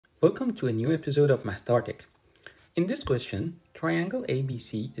Welcome to a new episode of Mathtartic. In this question, triangle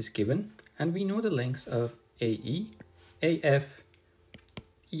ABC is given and we know the lengths of AE, AF,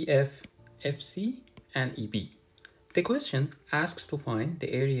 EF, FC and EB. The question asks to find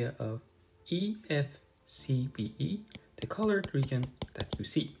the area of EFCBE, the colored region that you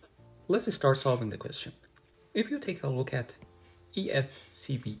see. Let's start solving the question. If you take a look at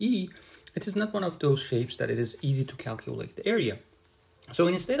EFCBE, it is not one of those shapes that it is easy to calculate the area. So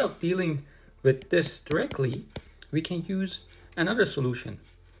instead of dealing with this directly, we can use another solution,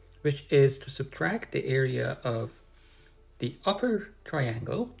 which is to subtract the area of the upper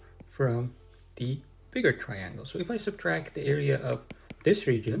triangle from the bigger triangle. So if I subtract the area of this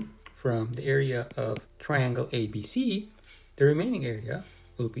region from the area of triangle ABC, the remaining area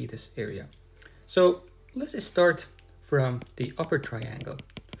will be this area. So let's start from the upper triangle,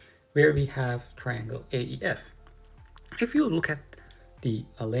 where we have triangle AEF. If you look at the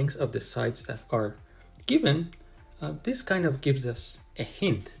lengths of the sides that are given, this kind of gives us a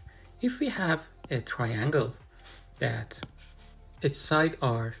hint. If we have a triangle that its sides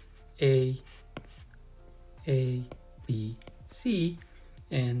are A, B, C,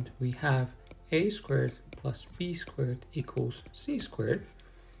 and we have A squared plus B squared equals C squared,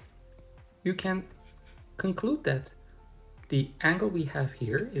 you can conclude that the angle we have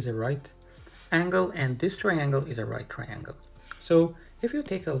here is a right angle and this triangle is a right triangle. So if you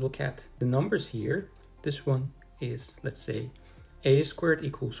take a look at the numbers here, this one is, let's say, A squared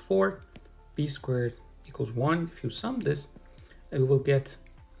equals 4, B squared equals 1. If you sum this, we will get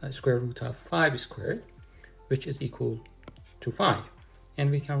a square root of 5 squared, which is equal to 5. And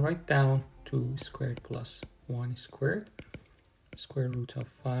we can write down 2 squared plus 1 squared, square root of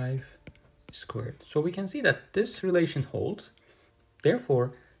 5 squared. So we can see that this relation holds.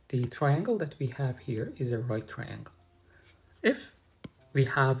 Therefore, the triangle that we have here is a right triangle. If we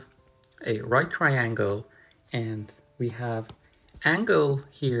have a right triangle and we have angle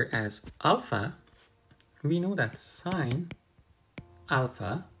here as alpha, we know that sine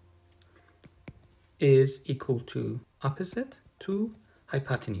alpha is equal to opposite to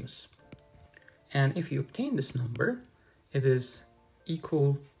hypotenuse. And if you obtain this number, it is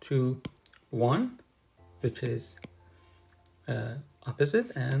equal to 1, which is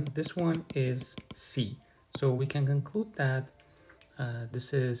opposite, and this one is C. So we can conclude that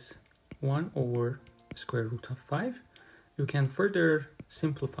this is 1 over square root of 5. You can further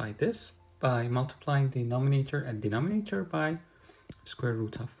simplify this by multiplying the numerator and denominator by square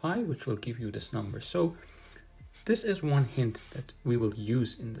root of 5, which will give you this number. So this is one hint that we will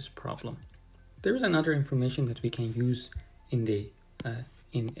use in this problem. There is another information that we can use in the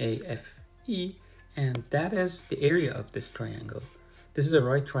in AFE, and that is the area of this triangle. This is a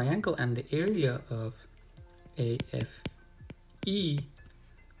right triangle, and the area of AFE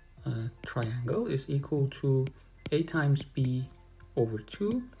triangle is equal to A times B over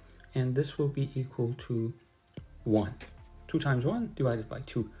 2, and this will be equal to 1. 2 times 1 divided by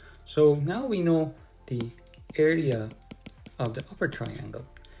 2. So now we know the area of the upper triangle.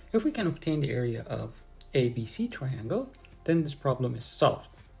 If we can obtain the area of ABC triangle, then this problem is solved.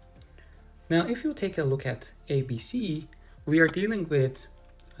 Now if you take a look at ABC, we are dealing with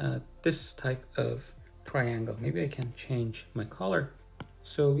this type of triangle. Maybe I can change my color.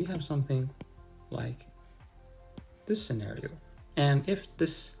 So we have something like this scenario. And if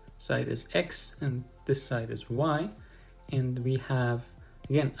this side is X and this side is Y, and we have,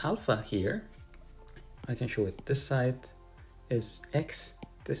 again, alpha here, I can show it. This side is X,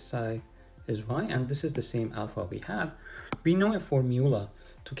 this side is Y, and this is the same alpha we have. We know a formula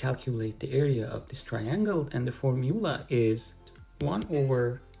to calculate the area of this triangle, and the formula is 1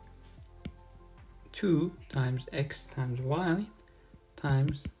 over 2 times X times Y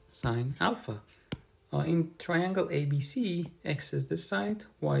times sine alpha. In triangle ABC, X is this side,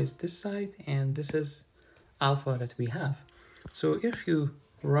 Y is this side, and this is alpha that we have. So if you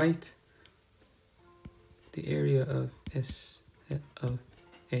write the area of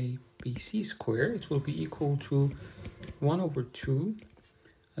ABC square, it will be equal to 1 over 2.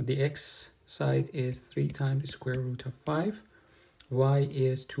 The X side is 3 times the square root of 5. Y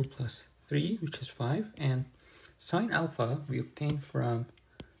is 2 plus 3, which is 5, and sine alpha we obtained from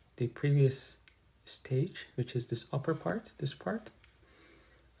the previous stage, which is this upper part, this part,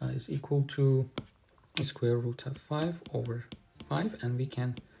 is equal to the square root of 5 over 5, and we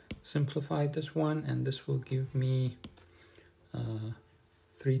can simplify this one, and this will give me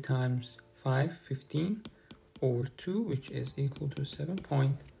 3 times 5, 15 over 2, which is equal to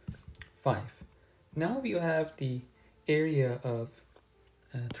 7.5. Now we have the area of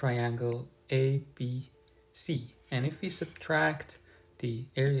triangle ABC, and if we subtract the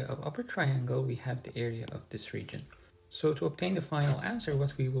area of upper triangle, we have the area of this region. So to obtain the final answer,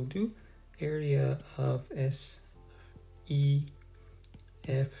 what we will do, area of SEFCB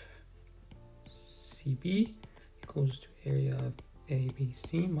equals to area of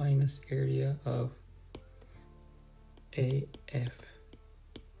ABC minus area of AFE.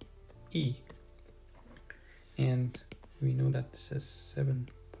 And we know that this is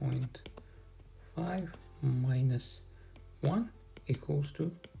 7.5 minus 1 equals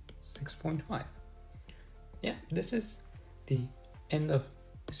to 6.5. Yeah, this is the end of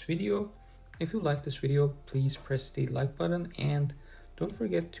this video. If you like this video, please press the like button and don't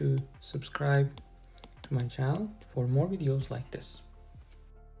forget to subscribe to my channel for more videos like this.